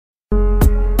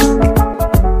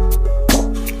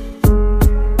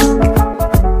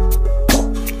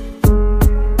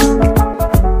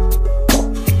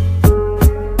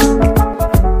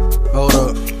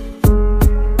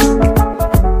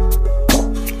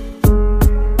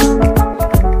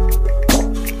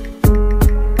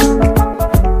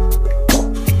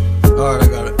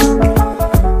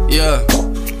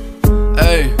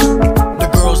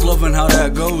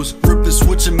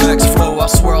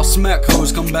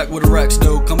back with a racks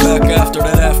though. Come back after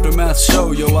that aftermath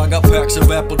show. Yo, I got packs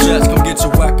of Apple Jacks, come get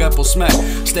your whack apple smack.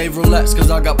 Stay relaxed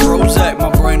cause I got Prozac, my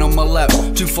brain on my lap.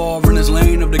 Too far in this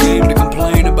lane of the game to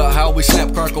complain about how we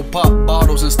snap, crackle, pop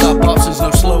bottles and stop options, no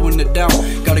slowing it down.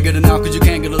 Gotta get it now cause you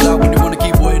can't get it out when you wanna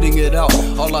keep waiting it out.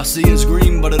 All I see is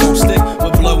green but it don't stick,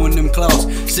 we're blowing them clouds.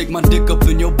 Stick my dick up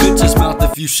in your bitch's mouth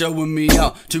if you showing me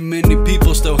out. Too many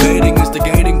people still hating,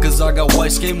 instigating cause I got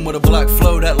white skin with a black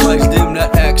flow. That lights dim,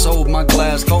 that axe old, my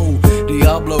glass cold.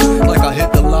 Diablo, like I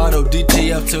hit the lotto.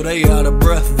 DTF till they out of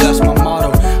breath, that's my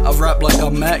motto. I rap like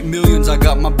I'm Mac Millions, I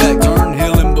got my back turned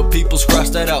healing, but people scratch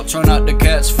that out, try not to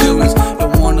catch feelings.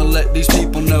 Don't wanna let these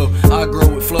people know I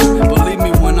grow with flow. Believe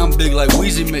me when I'm big like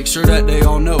Weezy, make sure that they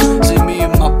all know. See me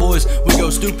and my boys, we go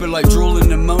stupid like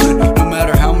drooling and moaning. No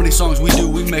matter how many songs we do,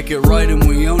 we make it right and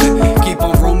we own it. Keep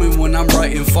on roaming when I'm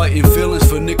writing, fighting feelings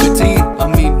for nicotine. I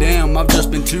mean damn, I've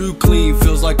just been too clean,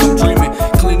 feels like I'm dreaming.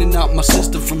 Cleaning out my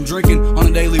system from drinking on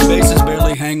a daily basis.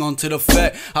 Barely hang on to the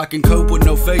fact I can cope with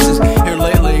no faces. Here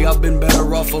lately I've been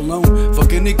better off alone.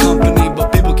 Fuck any company,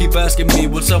 but people keep asking me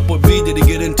what's up with B, did he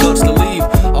get in touch to leave?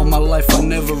 All my life I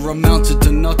never amounted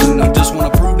to nothing. I just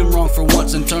wanna prove them wrong for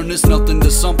once and turn this nothing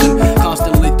to something.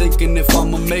 Constantly thinking if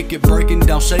I'ma make it, breaking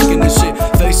down, shaking and shit.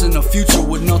 Facing a future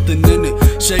with nothing in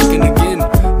it, shaking again.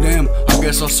 Damn, I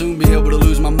guess I'll soon be able to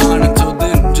lose my mind. Until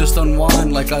then, just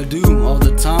unwind like I do all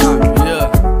the time. Yeah,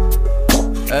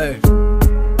 hey.